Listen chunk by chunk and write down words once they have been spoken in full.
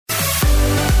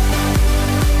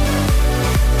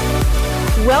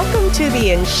Welcome to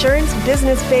the Insurance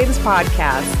Business Babes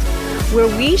podcast, where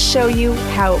we show you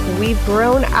how we've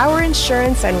grown our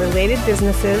insurance and related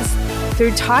businesses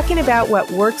through talking about what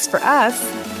works for us,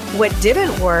 what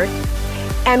didn't work,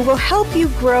 and will help you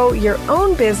grow your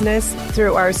own business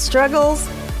through our struggles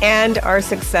and our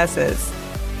successes.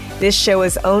 This show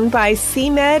is owned by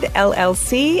CMed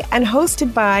LLC and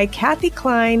hosted by Kathy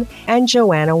Klein and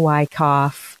Joanna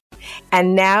Wyckoff.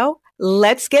 And now,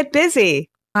 let's get busy.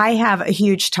 I have a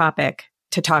huge topic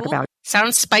to talk about.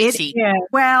 Sounds spicy.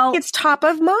 Well, it's top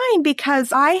of mind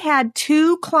because I had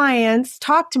two clients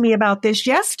talk to me about this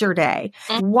yesterday.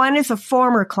 One is a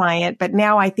former client, but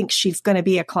now I think she's going to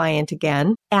be a client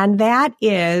again. And that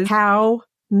is how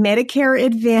Medicare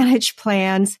Advantage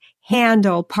plans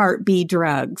handle Part B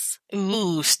drugs.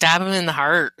 Ooh, stab them in the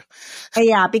heart.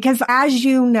 Yeah, because as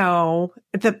you know,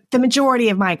 the majority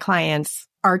of my clients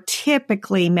are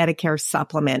typically Medicare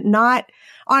supplement, not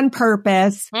on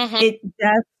purpose. It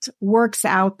just works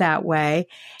out that way.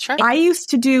 Sure. I used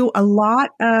to do a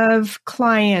lot of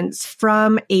clients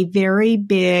from a very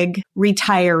big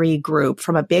retiree group,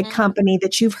 from a big company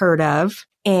that you've heard of.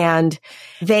 And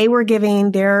they were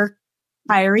giving their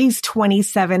retirees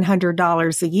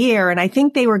 $2,700 a year. And I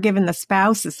think they were giving the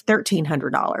spouses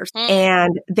 $1,300.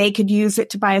 And they could use it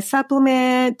to buy a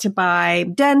supplement, to buy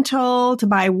dental, to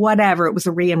buy whatever. It was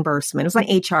a reimbursement. It was like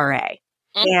HRA.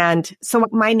 And so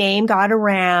my name got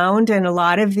around, and a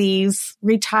lot of these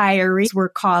retirees were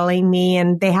calling me,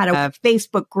 and they had a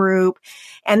Facebook group,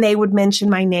 and they would mention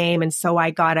my name. And so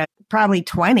I got probably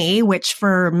 20, which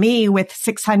for me with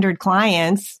 600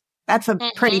 clients, that's a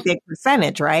pretty big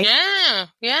percentage, right?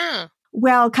 Yeah.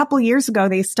 Well, a couple of years ago,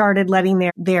 they started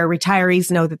letting their retirees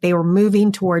know that they were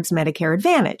moving towards Medicare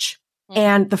Advantage.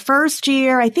 And the first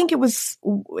year, I think it was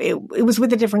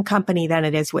with a different company than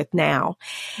it is with now.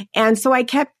 And so I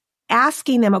kept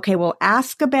asking them, okay, well,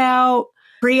 ask about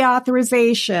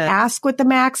pre-authorization, ask what the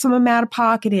maximum out of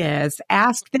pocket is,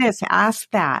 ask this, ask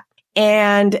that.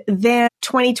 And then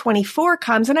 2024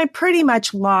 comes, and I pretty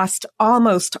much lost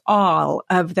almost all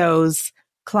of those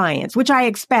clients, which I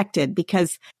expected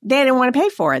because they didn't want to pay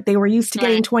for it. They were used to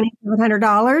getting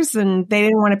 $2,700 and they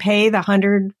didn't want to pay the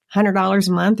 $100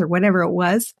 a month or whatever it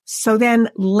was. So then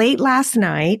late last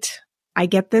night, I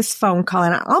get this phone call,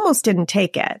 and I almost didn't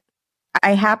take it.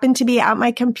 I happened to be at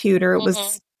my computer. It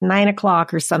was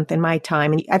 9:00 or something, my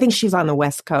time. And I think she's on the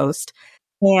West Coast.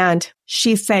 And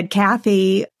she said,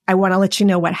 Kathy, I want to let you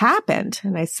know what happened.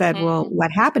 And I said, well,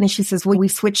 what happened? And she says, well, we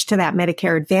switched to that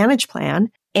Medicare Advantage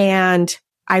plan. And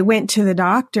I went to the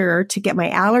doctor to get my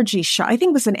allergy shot. I think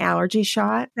it was an allergy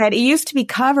shot that it used to be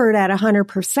covered at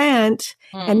 100%.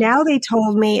 And now they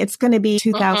told me it's going to be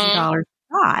 $2,000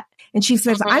 shot. And she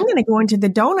says, I'm going to go into the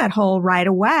donut hole right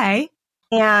away.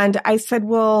 And I said,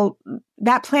 well,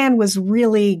 that plan was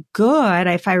really good.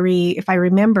 If I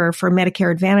remember, for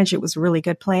Medicare Advantage, it was a really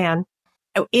good plan.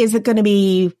 Is it going to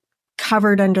be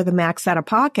covered under the max out of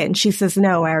pocket? And she says,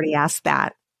 no, I already asked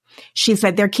that. She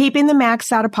said they're keeping the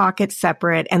max out of pocket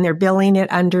separate and they're billing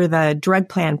it under the drug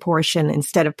plan portion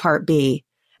instead of Part B.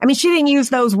 I mean, she didn't use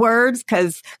those words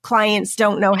because clients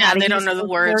don't know how to use they don't know the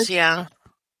words. Yeah.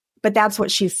 But that's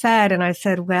what she said. And I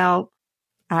said, well,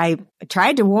 I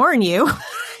tried to warn you.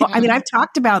 I mean, I've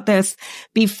talked about this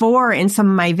before in some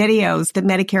of my videos that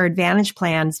Medicare Advantage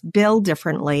plans bill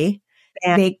differently.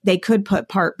 And they could put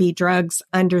Part B drugs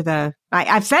under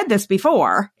I've said this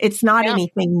before. It's not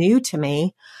anything new to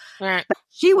me. Right. But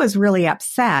she was really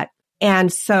upset.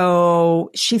 And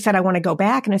so she said, I want to go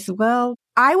back. And I said, well,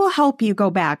 I will help you go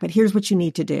back, but here's what you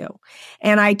need to do.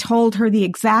 And I told her the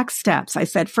exact steps. I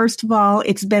said, first of all,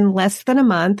 it's been less than a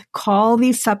month. Call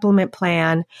the supplement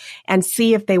plan and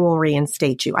see if they will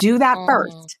reinstate you. Do that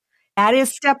first. That is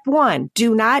step one.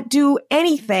 Do not do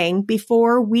anything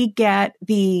before we get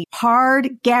the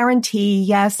hard guarantee,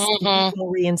 yes, we will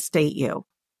reinstate you.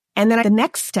 And then the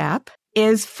next step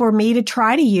is for me to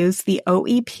try to use the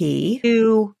OEP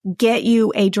to get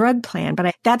you a drug plan.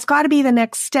 But that's got to be the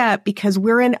next step because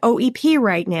we're in OEP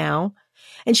right now.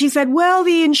 And she said, well,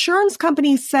 the insurance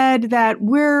company said that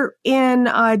we're in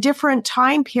a different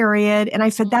time period. And I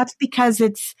said, that's because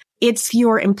it's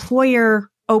your employer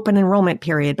open enrollment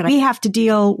period, but we have to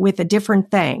deal with a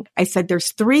different thing. I said,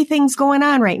 there's 3 things going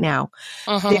on right now.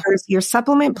 There's your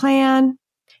supplement plan,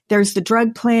 there's the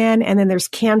drug plan, and then there's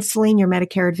canceling your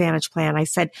Medicare Advantage plan. I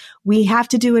said, we have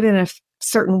to do it in a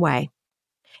certain way.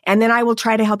 And then I will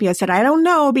try to help you. I said, I don't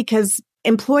know because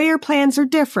employer plans are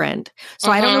different.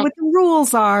 So I don't know what the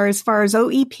rules are as far as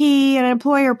OEP and an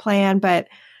employer plan, but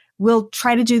we'll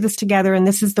try to do this together. And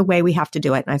this is the way we have to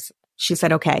do it. And she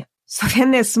said, okay. So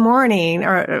then this morning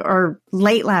or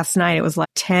late last night, it was like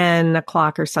 10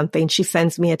 o'clock or something. She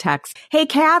sends me a text. Hey,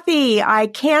 Kathy, I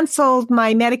canceled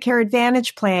my Medicare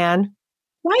Advantage plan.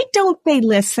 Why don't they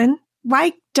listen?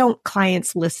 Why don't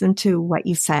clients listen to what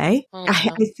you say?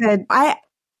 I said, I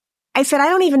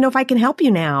don't even know if I can help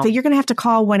you now. So you're going to have to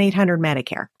call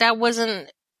 1-800-Medicare. That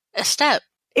wasn't a step.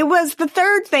 It was the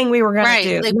third thing we were going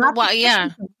to do. Well,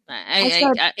 yeah.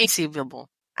 Inconceivable.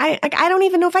 I don't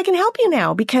even know if I can help you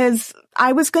now because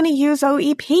I was going to use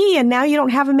OEP and now you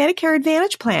don't have a Medicare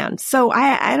Advantage plan. So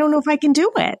I don't know if I can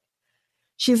do it.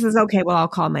 She says, okay, well, I'll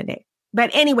call Monday.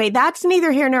 But anyway, that's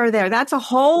neither here nor there. That's a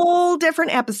whole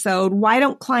different episode. Why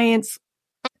don't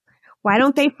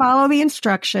they follow the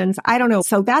instructions? I don't know.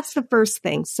 So that's the first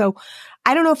thing. So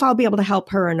I don't know if I'll be able to help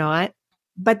her or not.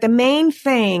 But the main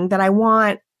thing that I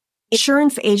want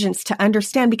insurance agents to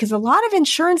understand, because a lot of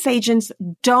insurance agents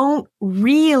don't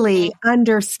really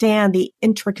understand the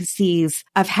intricacies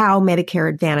of how Medicare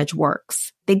Advantage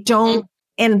works. They don't.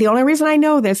 And the only reason I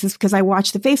know this is because I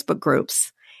watch the Facebook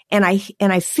groups and I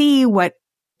see what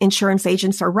insurance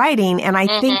agents are writing. And I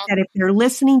think that if they're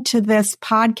listening to this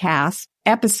podcast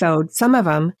episode, some of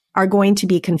them are going to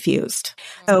be confused.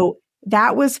 So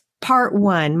that was part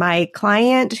one. My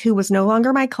client, who was no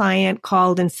longer my client,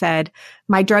 called and said,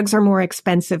 my drugs are more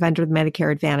expensive under the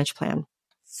Medicare Advantage plan.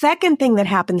 Second thing that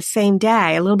happened the same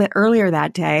day, a little bit earlier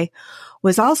that day,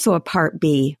 was also a Part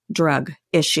B drug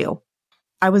issue.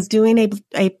 I was doing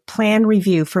a plan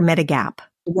review for Medigap,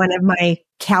 one of my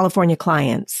California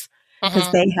clients,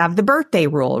 because they have the birthday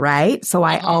rule, right? So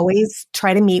I always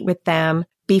try to meet with them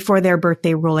before their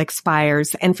birthday rule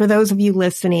expires. And for those of you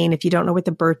listening, if you don't know what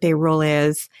the birthday rule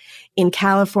is, in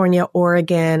California,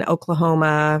 Oregon,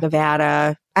 Oklahoma,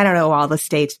 Nevada, I don't know all the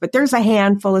states, but there's a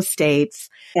handful of states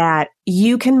that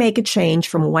you can make a change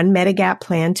from one Medigap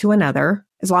plan to another,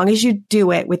 as long as you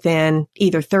do it within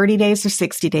either 30 days or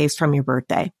 60 days from your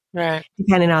birthday, right?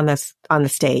 Depending on the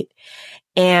state.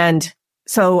 And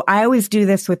so I always do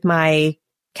this with my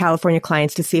California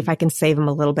clients to see if I can save them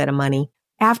a little bit of money.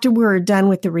 After we're done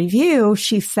with the review,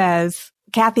 she says,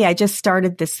 Kathy, I just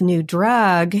started this new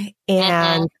drug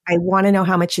and I want to know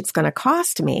how much it's going to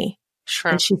cost me. Sure.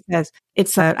 And she says,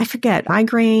 it's I forget,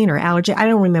 migraine or allergy. I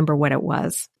don't remember what it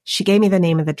was. She gave me the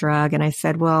name of the drug and I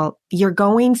said, well, you're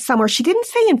going somewhere. She didn't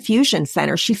say infusion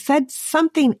center. She said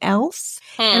something else.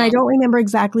 And I don't remember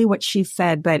exactly what she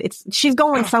said, but she's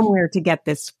going somewhere to get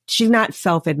this. She's not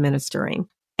self-administering.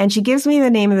 And she gives me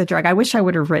the name of the drug. I wish I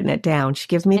would have written it down. She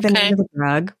gives me the name of the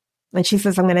drug. And she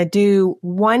says, I'm going to do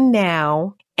one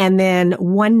now and then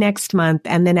one next month.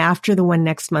 And then after the one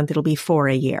next month, it'll be 4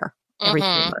 a year, every 3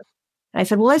 months. And I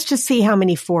said, well, let's just see how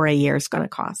many 4 a year is going to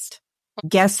cost.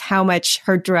 Guess how much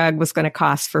her drug was going to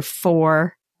cost for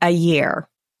 4 a year?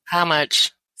 How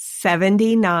much?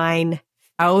 $79,000.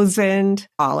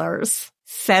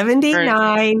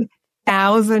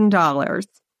 $79,000.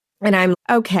 And I'm,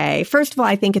 okay, first of all,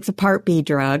 I think it's a Part B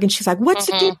drug. And she's like, what's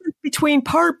the difference between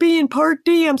Part B and Part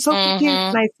D? I'm so confused.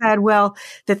 And I said, well,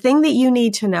 the thing that you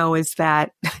need to know is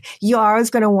that you're always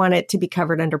going to want it to be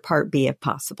covered under Part B if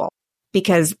possible,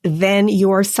 because then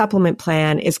your supplement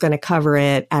plan is going to cover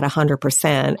it at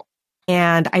 100%.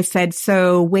 And I said,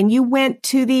 so when you went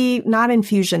to the not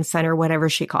infusion center, whatever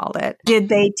she called it, did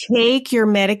they take your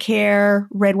Medicare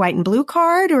red, white, and blue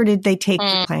card or did they take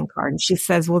the plan card? And she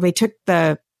says, well, they took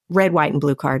the red, white, and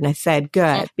blue card. And I said,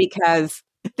 good, because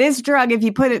this drug, if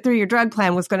you put it through your drug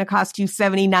plan, was going to cost you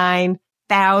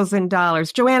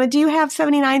 $79,000. Joanna, do you have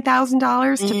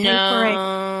 $79,000 to pay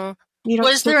for it?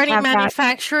 Was there any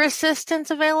manufacturer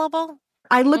assistance available?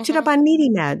 I looked it up on Needy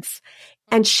Meds,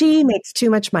 and she makes too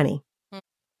much money.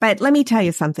 But let me tell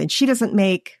you something. She doesn't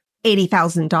make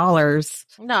 $80,000.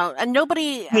 No, and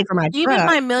nobody, pay for my even drug.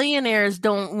 my millionaires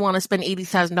don't want to spend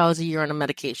 $80,000 a year on a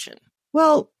medication.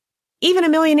 Well, even a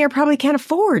millionaire probably can't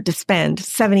afford to spend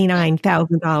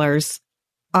 $79,000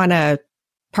 on a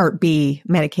Part B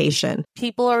medication.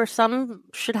 Some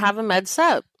should have a med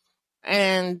sup.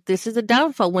 And this is a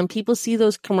downfall. When people see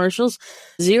those commercials,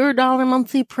 $0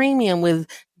 monthly premium with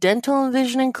dental and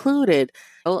vision included.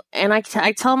 And I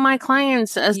tell my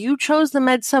clients, as you chose the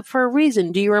med sup for a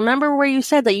reason. Do you remember where you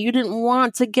said that you didn't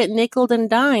want to get nickeled and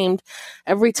dimed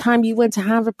every time you went to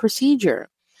have a procedure?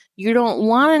 You don't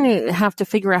want to have to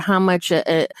figure out how much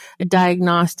a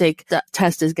diagnostic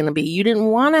test is going to be. You didn't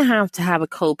want to have a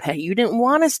copay. You didn't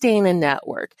want to stay in a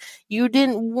network. You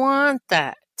didn't want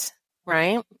that,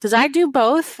 right? Because I do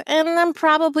both, and I'm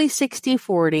probably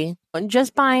 60-40.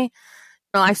 Just by,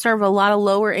 I serve a lot of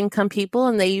lower income people,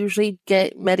 and they usually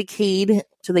get Medicaid,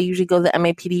 so they usually go the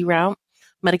MAPD route,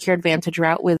 Medicare Advantage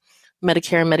route with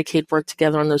Medicare and Medicaid work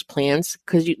together on those plans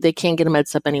because they can't get a med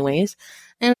sup anyways.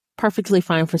 And perfectly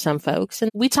fine for some folks.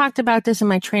 And we talked about this in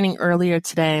my training earlier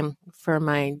today for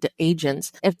my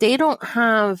agents. If they don't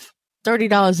have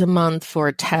 $30 a month for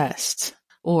a test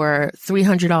or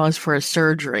 $300 for a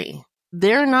surgery,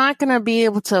 they're not going to be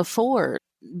able to afford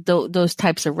those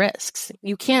types of risks.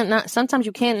 Sometimes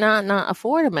you can't not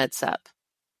afford a med sup.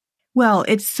 Well,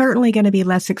 it's certainly going to be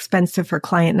less expensive for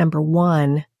client number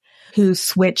one who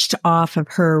switched off of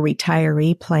her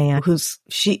retiree plan,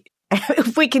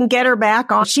 if we can get her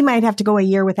back on, she might have to go a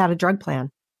year without a drug plan.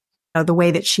 The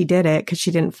way that she did it, because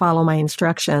she didn't follow my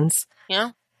instructions.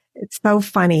 Yeah. It's so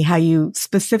funny how you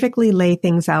specifically lay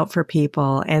things out for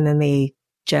people and then they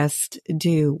just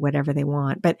do whatever they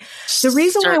want. But the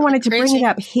reason why I wanted to bring it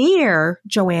up here,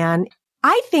 Joanne,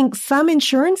 I think some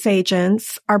insurance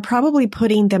agents are probably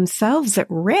putting themselves at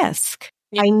risk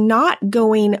by not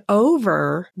going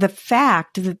over the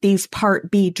fact that these Part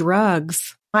B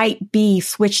drugs might be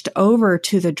switched over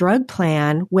to the drug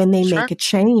plan when they make a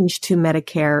change to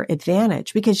Medicare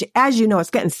Advantage. Because as you know, it's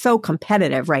getting so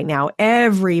competitive right now.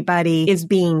 Everybody is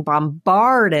being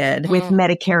bombarded with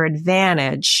Medicare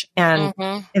Advantage. And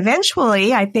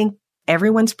eventually, I think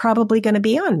everyone's probably going to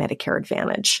be on Medicare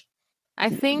Advantage. I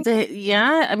think that,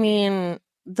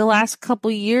 the last couple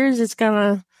of years, it's going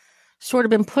to sort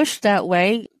of been pushed that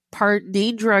way. Part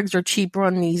D drugs are cheaper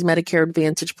on these Medicare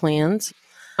Advantage plans.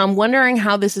 I'm wondering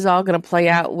how this is all going to play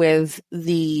out with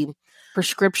the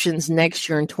prescriptions next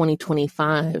year in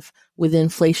 2025 with the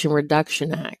Inflation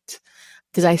Reduction Act.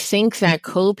 Because I think that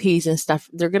co-pays and stuff,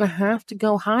 they're going to have to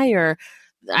go higher.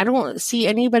 I don't see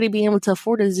anybody being able to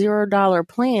afford a $0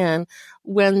 plan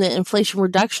when the Inflation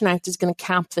Reduction Act is going to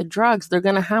cap the drugs. They're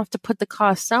going to have to put the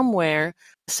cost somewhere.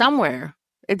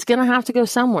 It's going to have to go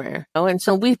somewhere. And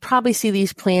so we probably see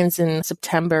these plans in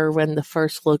September when the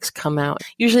first looks come out,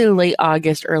 usually late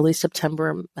August, early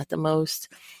September at the most.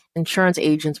 Insurance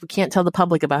agents, we can't tell the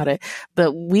public about it,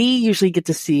 but we usually get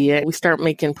to see it. We start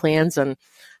making plans on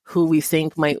who we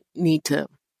think might need to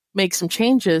make some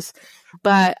changes.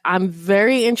 But I'm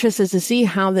very interested to see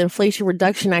how the Inflation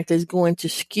Reduction Act is going to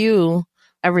skew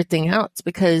everything else,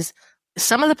 because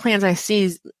some of the plans I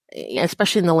see,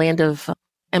 especially in the land of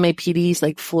MAPDs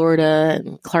like Florida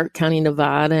and Clark County,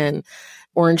 Nevada, and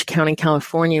Orange County,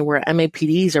 California, where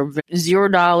MAPDs are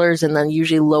 $0 and then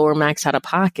usually lower max out of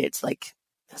pockets, like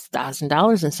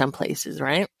 $1,000 in some places,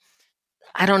 right?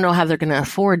 I don't know how they're going to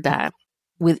afford that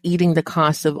with eating the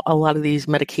cost of a lot of these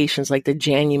medications like the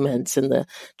Januments and the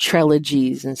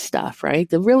Trelegies and stuff, right?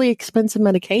 The really expensive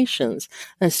medications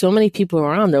that so many people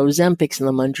are on, the Ozempics and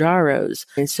the Mounjaros,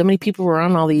 and so many people are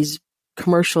on all these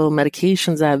commercial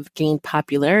medications that have gained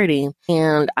popularity.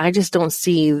 And I just don't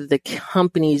see the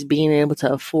companies being able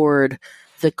to afford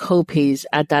the copays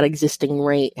at that existing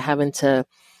rate, having to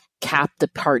cap the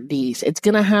Part Ds. It's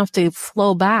going to have to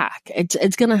flow back.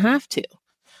 It's going to have to.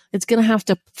 It's going to have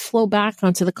to flow back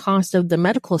onto the cost of the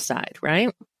medical side,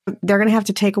 right? They're going to have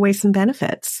to take away some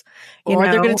benefits. They're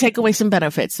going to take away some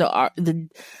benefits. So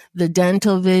the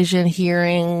dental, vision,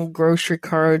 hearing, grocery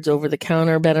cards,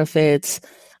 over-the-counter benefits,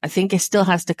 I think it still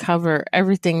has to cover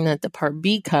everything that the Part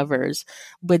B covers.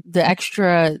 But the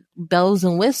extra bells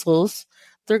and whistles,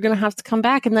 they're going to have to come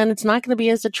back. And then it's not going to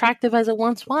be as attractive as it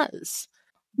once was.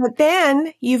 But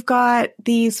then you've got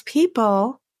these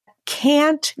people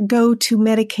can't go to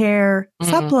Medicare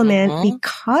supplement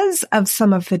because of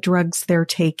some of the drugs they're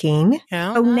taking.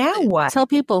 Yeah. So now what? I tell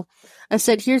people, I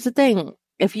said, here's the thing.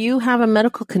 If you have a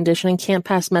medical condition and can't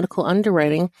pass medical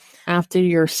underwriting after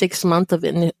your 6 month of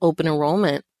open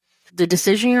enrollment, the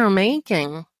decision you're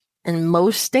making in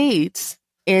most states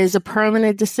is a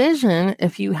permanent decision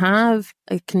if you have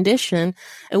a condition.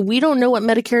 And we don't know what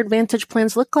Medicare Advantage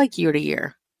plans look like year to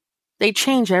year. They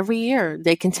change every year.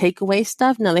 They can take away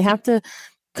stuff. Now, they have to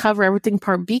cover everything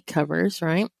Part B covers,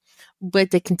 right?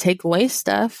 But they can take away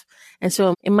stuff. And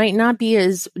so it might not be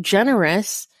as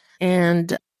generous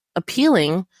and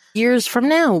appealing years from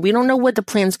now. We don't know what the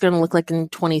plan's going to look like in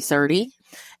 2030.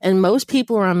 And most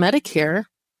people are on Medicare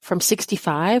from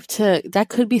 65 to, that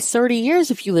could be 30 years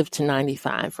if you live to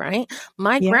 95, right?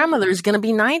 My grandmother is going to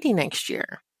be 90 next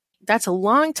year. That's a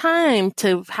long time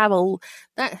to have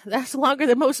that's longer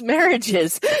than most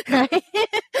marriages, right?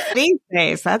 These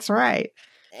days, that's right.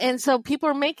 And so people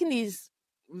are making these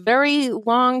very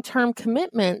long-term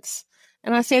commitments.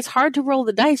 And I say it's hard to roll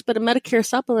the dice, but a Medicare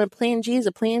supplement Plan G is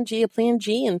a Plan G, a Plan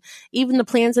G. And even the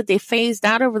plans that they phased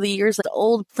out over the years, like the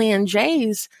old Plan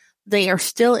Js, they are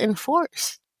still in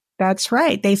force. That's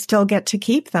right. They still get to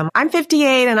keep them. I'm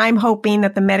 58 and I'm hoping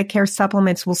that the Medicare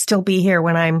supplements will still be here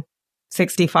when I'm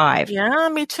 65. Yeah,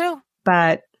 me too.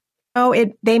 But Oh,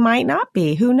 they might not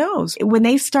be. Who knows? When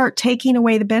they start taking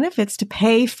away the benefits to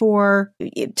pay for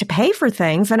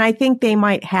things, and I think they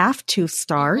might have to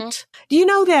start. Mm-hmm. Do you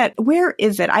know that, where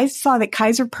is it? I saw that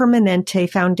Kaiser Permanente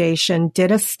Foundation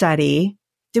did a study.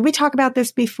 Did we talk about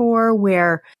this before,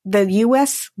 where the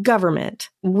U.S. government,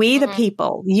 we the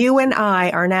people, you and I,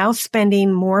 are now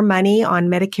spending more money on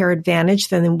Medicare Advantage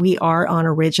than we are on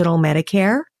original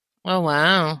Medicare? Oh,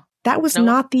 wow. That was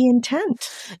not the intent.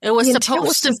 It was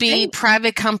supposed to be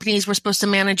private companies were supposed to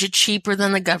manage it cheaper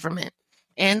than the government.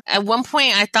 And at one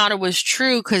point I thought it was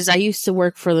true because I used to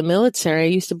work for the military. I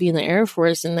used to be in the Air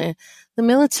Force, and the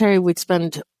military would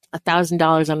spend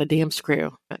 $1,000 on a damn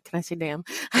screw. Can I say damn?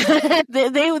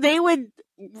 they would,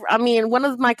 I mean, one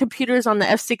of my computers on the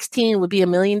F-16 would be $1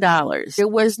 million. There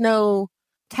was no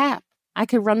cap. I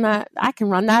can run that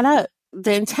up.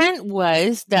 The intent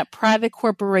was that private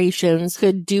corporations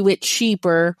could do it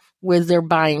cheaper with their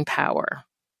buying power.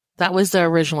 That was the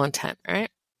original intent, right?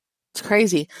 It's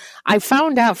crazy. I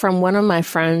found out from one of my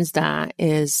friends that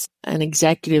is an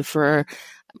executive for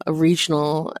a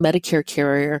regional Medicare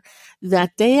carrier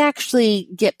that they actually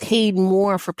get paid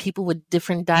more for people with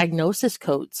different diagnosis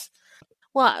codes.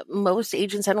 Well, most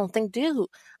agents I don't think do.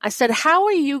 I said, how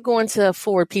are you going to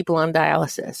afford people on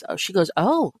dialysis? Oh, she goes,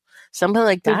 oh, somebody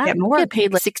like that get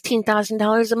paid like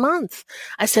 $16,000 a month.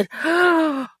 I said,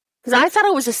 oh, because I thought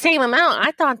it was the same amount.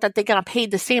 I thought that they got paid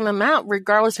the same amount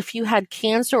regardless if you had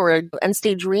cancer or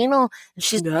end-stage renal. And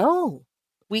she's, no.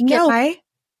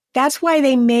 That's why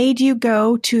they made you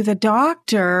go to the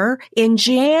doctor in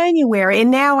January. And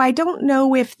now I don't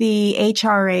know if the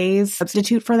HRAs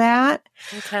substitute for that.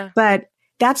 Okay. But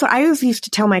that's what I always used to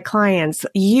tell my clients.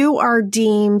 You are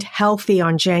deemed healthy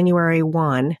on January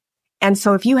 1. And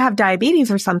so if you have diabetes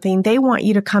or something, they want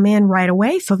you to come in right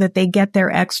away so that they get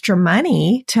their extra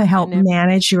money to help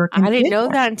manage your condition. I didn't know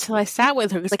that until I sat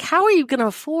with her. It's like, how are you going to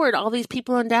afford all these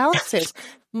people on dialysis?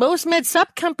 Most med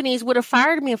sup companies would have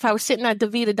fired me if I was sitting at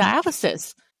DaVita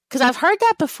dialysis. Because I've heard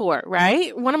that before,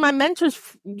 right? One of my mentors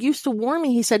used to warn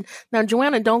me. He said, now,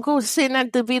 Joanna, don't go sitting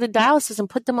at DaVita dialysis and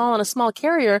put them all in a small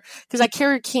carrier because that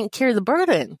carrier can't carry the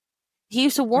burden. He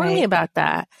used to warn me about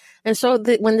that. And so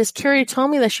when this carrier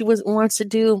told me that she wants to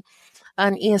do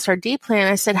an ESRD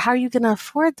plan, I said, how are you going to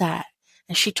afford that?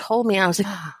 And she told me, I was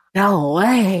like, no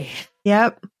way.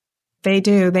 Yep, they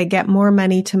do. They get more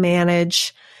money to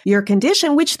manage your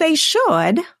condition, which they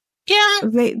should. Yeah.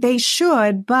 They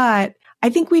should, but I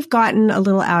think we've gotten a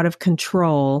little out of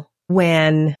control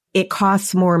when it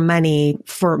costs more money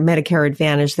for Medicare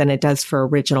Advantage than it does for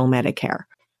original Medicare.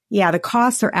 Yeah, the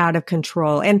costs are out of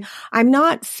control. And I'm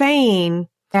not saying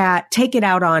that take it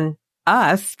out on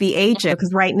us, the agent,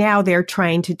 because right now they're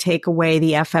trying to take away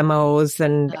the FMOs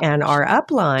and our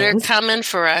uplines. They're coming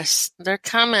for us. They're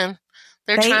coming.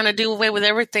 They're trying to do away with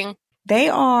everything. They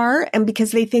are, and because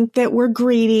they think that we're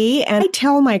greedy. And I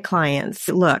tell my clients,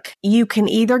 look, you can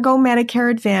either go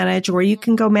Medicare Advantage or you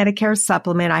can go Medicare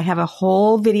Supplement. I have a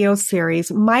whole video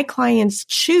series. My clients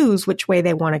choose which way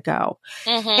they want to go.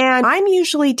 Mm-hmm. And I'm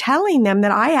usually telling them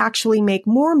that I actually make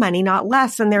more money, not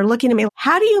less. And they're looking at me,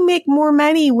 how do you make more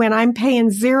money when I'm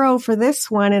paying $0 for this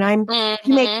one? And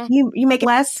you make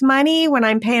less money when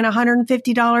I'm paying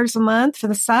 $150 a month for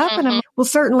the sup? Mm-hmm. And well,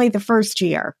 certainly the first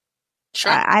year. Sure.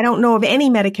 I don't know of any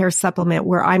Medicare supplement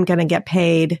where I'm going to get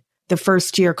paid the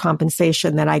first year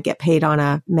compensation that I get paid on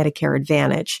a Medicare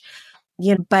Advantage.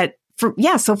 But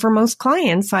so for most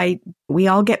clients, we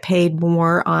all get paid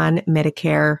more on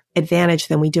Medicare Advantage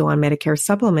than we do on Medicare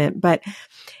supplement. But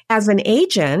as an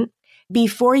agent,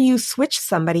 before you switch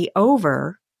somebody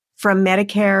over from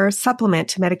Medicare supplement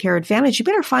to Medicare Advantage, you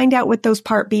better find out what those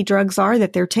Part B drugs are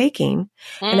that they're taking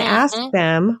and ask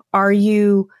them, are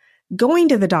you going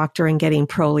to the doctor and getting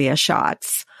Prolia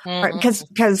shots?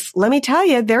 Because let me tell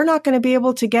you, they're not going to be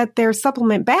able to get their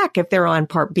supplement back if they're on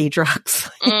Part B drugs.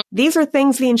 These are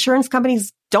things the insurance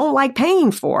companies don't like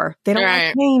paying for. They don't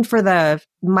like paying for the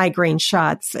migraine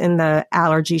shots and the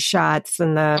allergy shots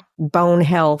and the bone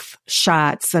health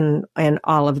shots and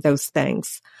all of those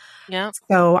things. Yeah.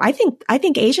 So I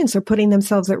think agents are putting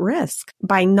themselves at risk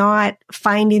by not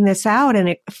finding this out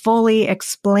and fully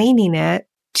explaining it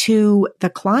to the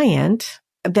client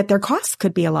that their costs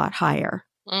could be a lot higher.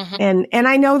 Mm-hmm. And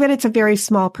I know that it's a very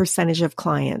small percentage of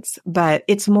clients, but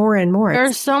it's more and more. There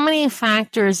are so many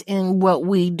factors in what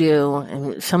we do,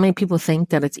 and so many people think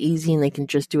that it's easy and they can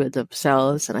just do it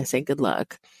themselves. And I say, good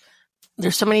luck.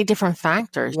 There's so many different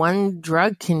factors. One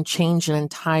drug can change an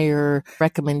entire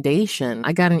recommendation.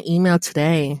 I got an email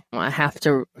today. I have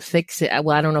to fix it.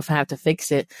 Well, I don't know if I have to fix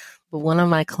it, But one of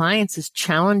my clients is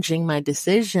challenging my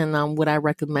decision on what I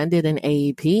recommended in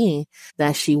AEP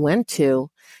that she went to.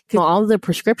 Because all of the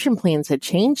prescription plans had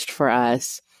changed for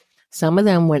us. Some of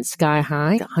them went sky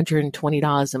high,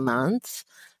 $120 a month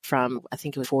from, I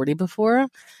think it was 40 before.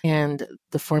 And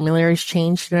the formularies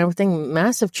changed and everything,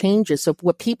 massive changes. So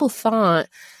what people thought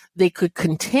they could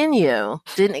continue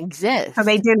didn't exist. So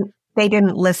they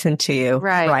didn't listen to you.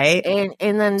 Right.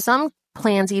 And then some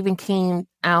plans even came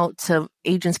out to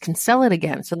agents can sell it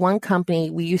again. So one company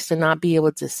we used to not be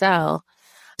able to sell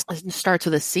starts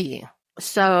with a C.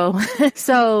 So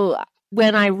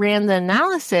when I ran the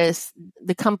analysis,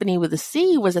 the company with a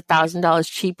C was $1,000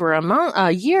 cheaper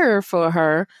a year for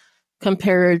her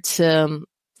compared to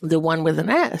the one with an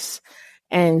S.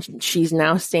 And she's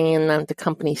now saying that the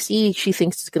company C, she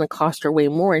thinks it's going to cost her way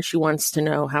more, and she wants to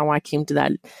know how I came to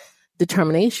that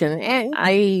determination. And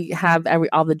I have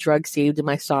all the drugs saved in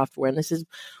my software. And this is,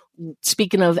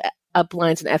 speaking of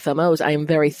uplines and FMOs, I am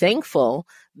very thankful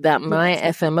that my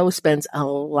FMO spends a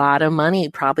lot of money,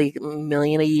 probably $1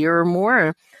 million a year or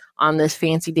more, on this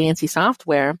fancy dancy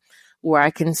software, where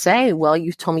I can say, well,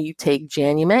 you told me you take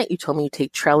Janumet, you told me you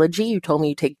take Trelegy, you told me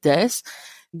you take this,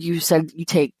 you said you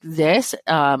take this.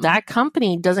 That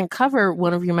company doesn't cover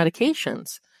one of your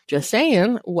medications. Just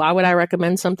saying, why would I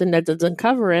recommend something that doesn't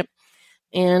cover it?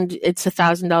 And it's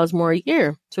 $1,000 more a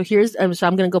year. So so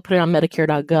I'm going to go put it on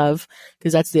Medicare.gov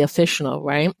because that's the official,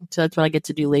 right? So that's what I get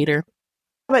to do later.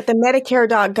 But the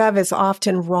Medicare.gov is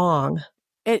often wrong.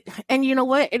 And you know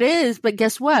what? It is. But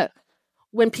guess what?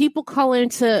 When people call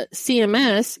into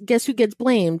CMS, guess who gets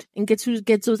blamed and guess who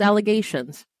gets those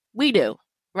allegations? We do,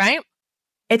 right?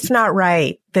 It's not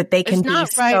right that they can be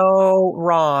so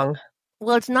wrong.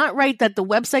 Well, it's not right that the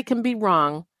website can be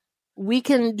wrong. We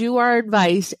can do our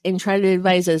advice and try to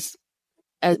advise as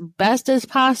best as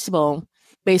possible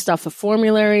based off of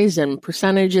formularies and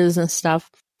percentages and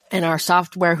stuff, and our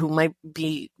software who might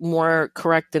be more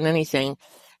correct than anything.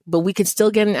 But we could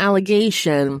still get an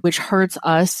allegation which hurts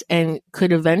us and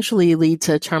could eventually lead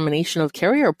to termination of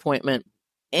carrier appointment.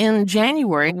 In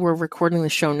January, we're recording the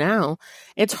show now,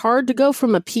 it's hard to go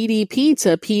from a PDP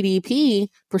to a PDP,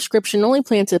 prescription-only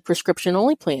plan, to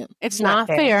prescription-only plan. It's not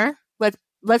fair.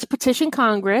 Let's petition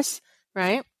Congress,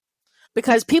 right?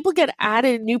 Because people get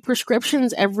added new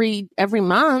prescriptions every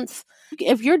month.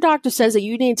 If your doctor says that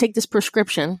you need to take this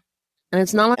prescription and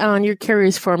it's not on your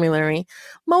carrier's formulary,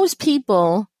 most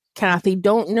people, Kathy,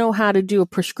 don't know how to do a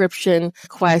prescription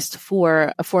request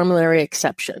for a formulary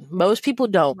exception. Most people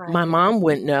don't. Right. My mom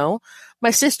wouldn't know. My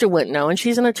sister wouldn't know, and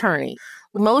she's an attorney.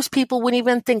 Most people wouldn't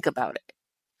even think about it.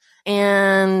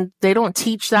 And they don't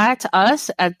teach that to us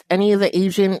at any of the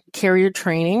agent carrier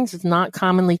trainings. It's not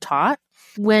commonly taught.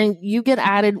 When you get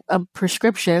added a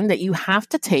prescription that you have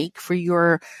to take for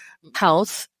your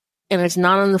health and it's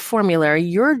not on the formulary,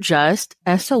 you're just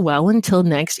SOL until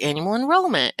next annual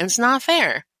enrollment. And it's not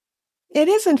fair. It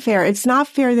isn't fair. It's not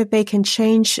fair that they can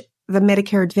change the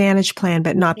Medicare Advantage plan,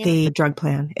 but not the drug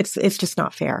plan. It's just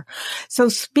not fair. So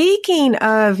speaking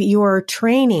of your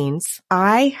trainings,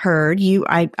 I heard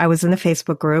I was in the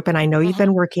Facebook group and I know you've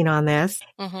been working on this,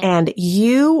 and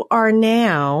you are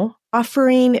now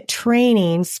offering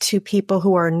trainings to people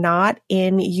who are not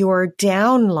in your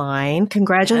downline.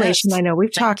 Congratulations. Yes. I know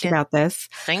we've talked about this.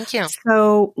 Thank you.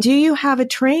 So do you have a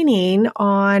training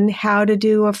on how to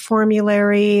do a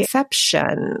formulary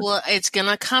exception? Well, it's going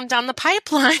to come down the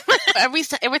pipeline. Every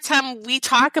time we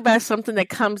talk about something that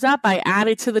comes up, I add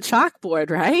it to the chalkboard,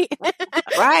 right?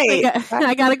 Right.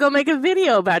 I got to go make a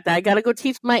video about that. I got to go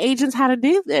teach my agents how to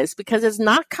do this because it's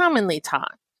not commonly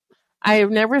taught.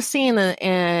 I've never seen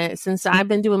since I've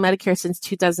been doing Medicare since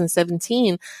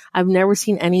 2017, I've never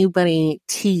seen anybody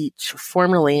teach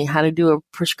formally how to do a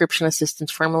prescription assistance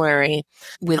formulary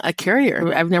with a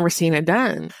carrier. I've never seen it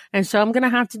done. And so I'm going to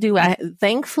have to do,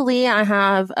 thankfully, I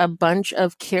have a bunch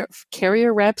of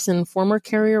carrier reps and former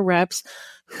carrier reps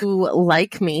who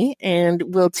like me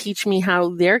and will teach me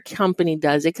how their company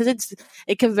does it because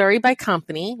it can vary by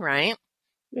company, right?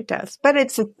 It does, but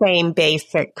it's the same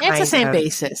basic kind of. It's the same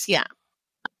basis, yeah.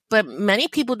 But many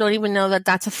people don't even know that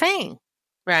that's a thing,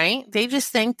 right? They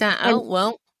just think that,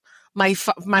 my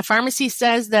pharmacy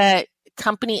says that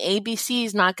company ABC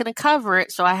is not going to cover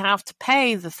it, so I have to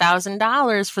pay the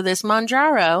 $1,000 for this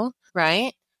Mounjaro,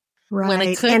 right? Right. When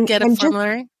I could get a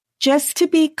formulary. Just to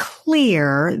be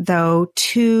clear, though,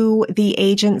 to the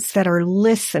agents that are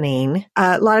listening,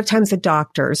 a lot of times the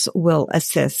doctors will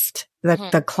assist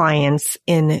the clients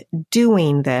in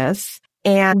doing this.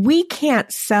 And we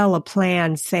can't sell a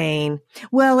plan saying,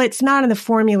 well, it's not in the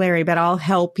formulary, but I'll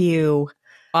help you.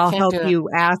 I'll help you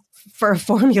ask for a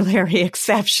formulary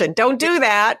exception. Don't do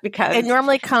that because it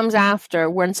normally comes after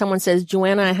when someone says,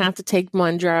 Joanna, I have to take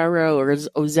Mounjaro or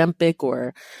Ozempic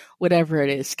or whatever it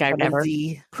is,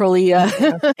 Skyrizi,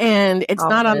 Prolia, and it's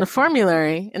not on the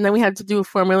formulary. And then we have to do a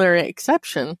formulary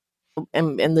exception.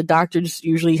 And the doctors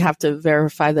usually have to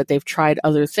verify that they've tried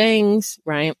other things,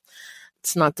 right?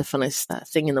 It's not the funnest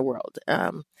thing in the world.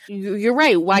 You're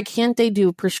right. Why can't they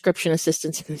do prescription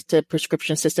assistance to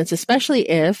prescription assistance, especially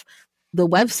if the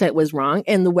website was wrong?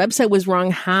 And the website was wrong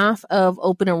half of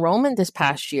open enrollment this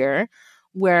past year,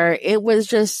 where it was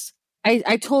just,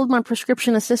 I told my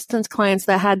prescription assistance clients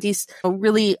that had these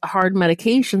really hard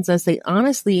medications, as they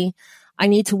honestly, I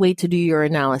need to wait to do your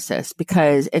analysis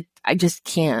because I just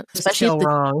can't. Especially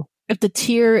if the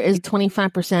tier is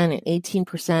 25% and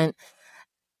 18%,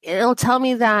 it'll tell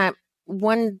me that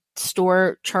one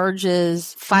store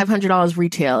charges $500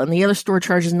 retail and the other store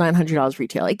charges $900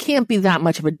 retail. It can't be that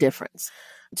much of a difference.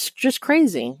 It's just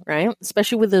crazy, right?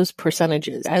 Especially with those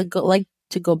percentages. Like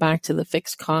to go back to the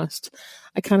fixed cost.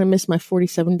 I kind of miss my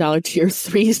 $47 tier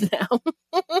 3s now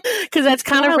because that's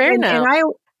kind of rare now.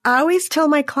 And I always tell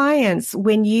my clients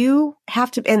when you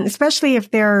have to, and especially if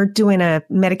they're doing a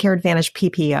Medicare Advantage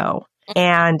PPO,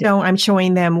 and I'm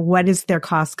showing them what is their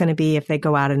cost going to be if they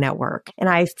go out of network. And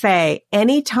I say,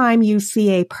 anytime you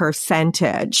see a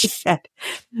percentage,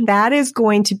 that is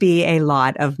going to be a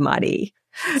lot of money.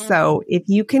 So if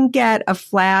you can get a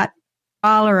flat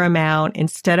dollar amount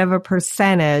instead of a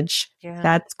percentage,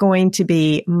 that's going to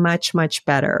be much, much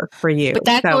better for you. But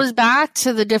that goes back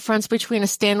to the difference between a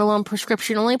standalone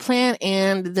prescription-only plan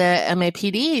and the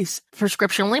MAPDs.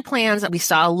 Prescription-only plans, we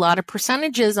saw a lot of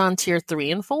percentages on tier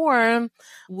 3 and 4,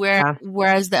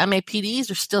 whereas the MAPDs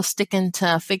are still sticking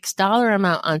to a fixed dollar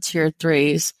amount on tier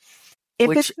 3s.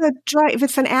 If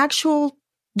it's an actual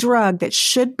drug that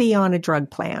should be on a drug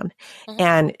plan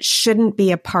and shouldn't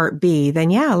be a Part B,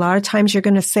 then a lot of times you're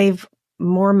going to save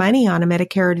more money on a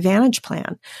Medicare Advantage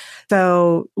plan.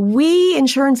 So we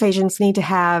insurance agents need to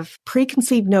have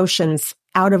preconceived notions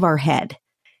out of our head.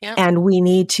 And we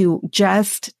need to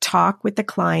just talk with the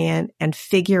client and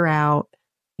figure out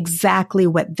exactly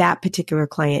what that particular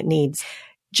client needs.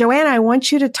 Joanna, I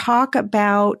want you to talk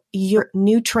about your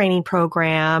new training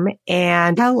program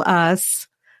and tell us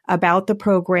about the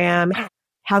program,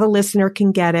 how the listener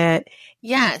can get it.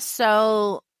 Yeah,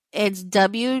 so it's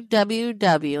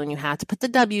www, and you have to put the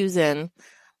W's in,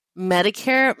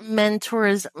 Medicare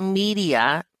Mentors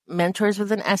Media, mentors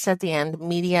with an S at the end,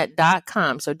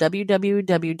 media.com. So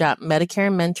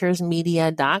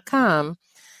www.medicarementorsmedia.com.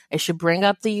 It should bring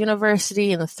up the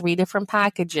university and the 3 different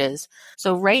packages.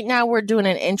 So right now we're doing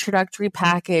an introductory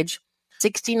package,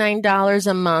 $69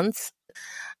 a month.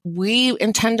 We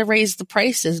intend to raise the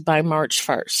prices by March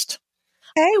 1st.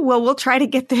 Okay, well, we'll try to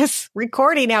get this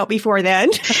recording out before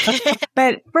then.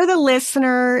 But for the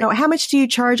listener, how much do you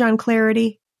charge on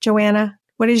Clarity, Joanna?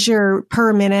 What is your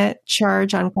per minute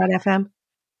charge on Cloud FM?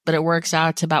 But it works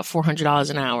out to about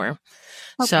 $400 an hour.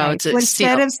 Okay. So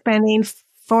instead of spending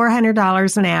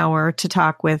 $400 an hour to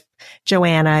talk with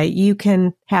Joanna, you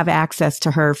can have access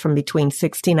to her from between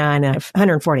 $69 and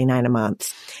 $149 a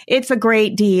month. It's a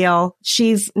great deal.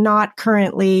 She's not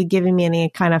currently giving me any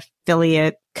kind of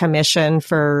affiliate commission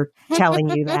for telling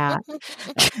you that.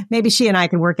 Maybe she and I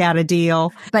can work out a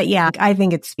deal. But I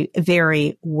think it's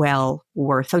very well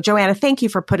worth. So Joanna, thank you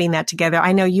for putting that together.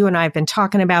 I know you and I have been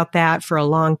talking about that for a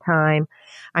long time.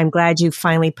 I'm glad you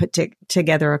finally put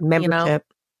together a membership.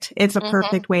 It's a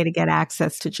perfect way to get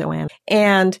access to Joanna.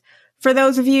 And for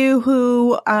those of you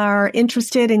who are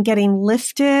interested in getting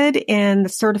listed in the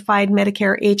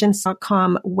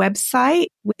CertifiedMedicareAgents.com website,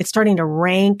 it's starting to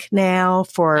rank now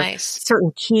for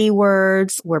certain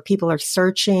keywords where people are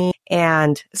searching.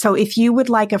 And so if you would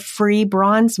like a free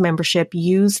bronze membership,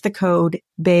 use the code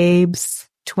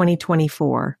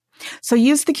BABES2024. So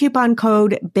use the coupon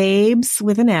code BABES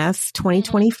with an S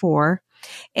 2024.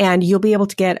 And you'll be able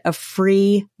to get a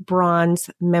free bronze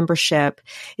membership.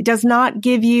 It does not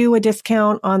give you a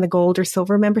discount on the gold or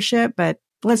silver membership, but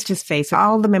let's just face it,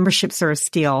 all the memberships are a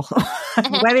steal.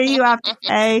 Whether you have to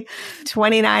pay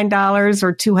 $29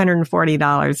 or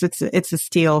 $240, it's a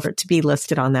steal to be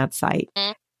listed on that site.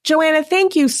 Joanna,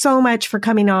 thank you so much for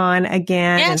coming on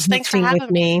again and thanks for having with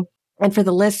me. And for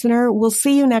the listener, we'll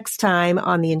see you next time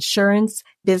on the Insurance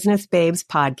Business Babes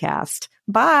podcast.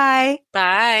 Bye.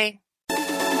 Bye.